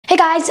Hey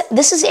guys,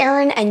 this is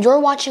Aaron and you're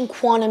watching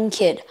Quantum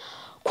Qid.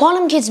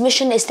 Quantum Qid's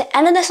mission is to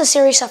end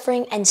unnecessary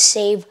suffering and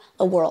save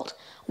the world.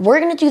 We're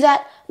going to do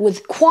that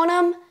with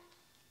Quantum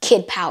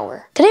Qid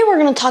power. Today we're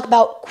going to talk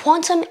about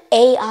quantum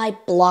AI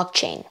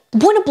blockchain. The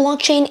point of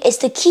blockchain is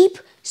to keep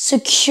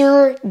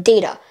secure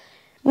data,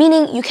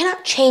 meaning you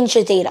cannot change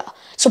the data.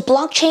 So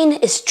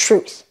blockchain is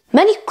truth.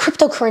 Many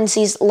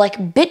cryptocurrencies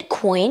like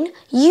Bitcoin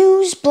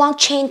use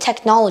blockchain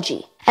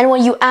technology. And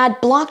when you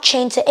add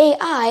blockchain to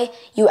AI,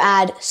 you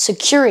add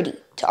security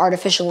to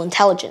artificial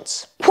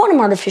intelligence. Quantum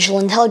artificial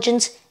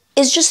intelligence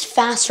is just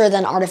faster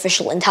than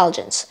artificial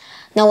intelligence.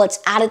 Now let's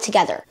add it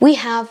together. We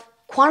have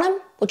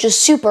quantum, which is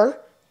super,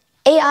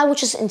 AI,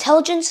 which is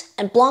intelligence,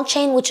 and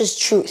blockchain, which is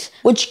truth,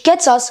 which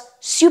gets us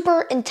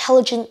super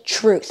intelligent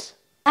truth.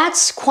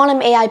 That's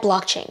quantum AI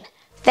blockchain.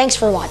 Thanks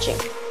for watching.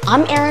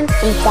 I'm Aaron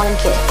from Quantum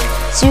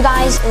Qid. See you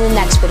guys in the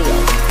next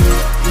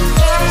video.